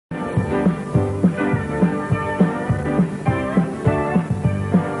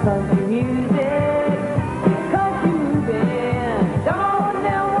Country music, country moving. Come on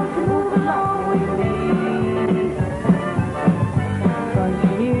now, won't you move along with me?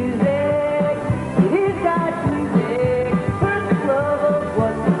 Country music, it is God's music. Perfect love of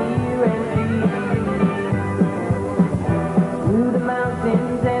what we hear and see. Through the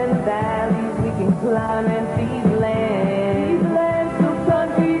mountains and the valleys, we can climb and see the land. The land so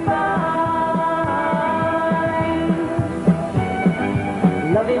country fine.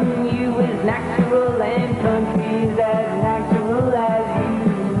 Loving you is natural and country's as natural as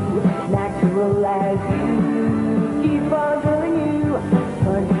you. Natural as you. Keep on doing you.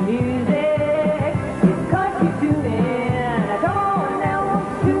 Country music is country tuning. Come on now, won't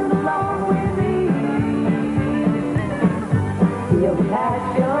you tune along with me? Feel the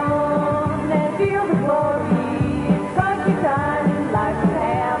passion and feel the glory. It's country time in life and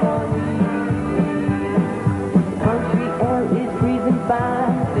harmony. Country air is breathing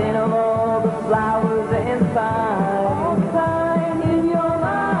fine, scent of all the flowers and vines. All time in your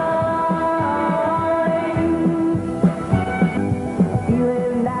mind. A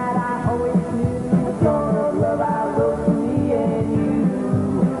feeling that I always knew. A song of love I wrote for me and you.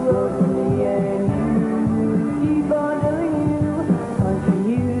 Wrote for me and you. Keep on doing you. Country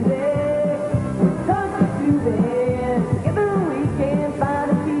music, country soothing. Together we can find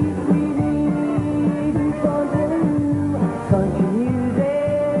a peace we need. Keep on doing you. Country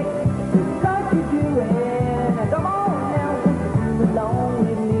music, country doing. Come on now, won't you do along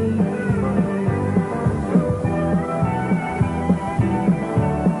with me?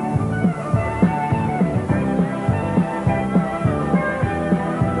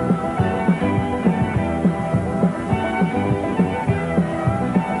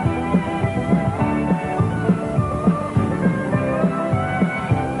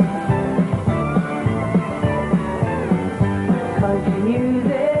 Country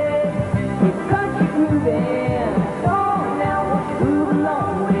music, it's country grooving. Come on now, won't you move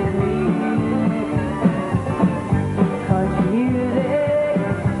along with me? Country music,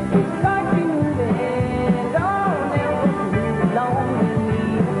 it's country moving. Come on now, won't you move along with me?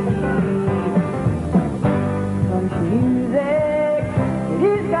 Country music, it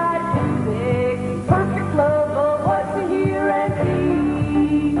is God's music. Perfect love of what we hear and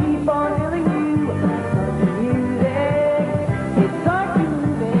see. Keep on doing you. Country music, it's country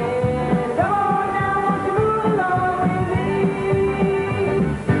moving. Come on now, won't you move along with me?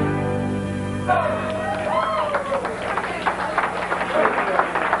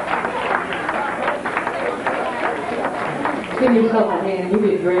 Give yourself a hand. You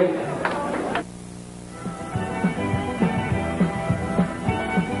did great.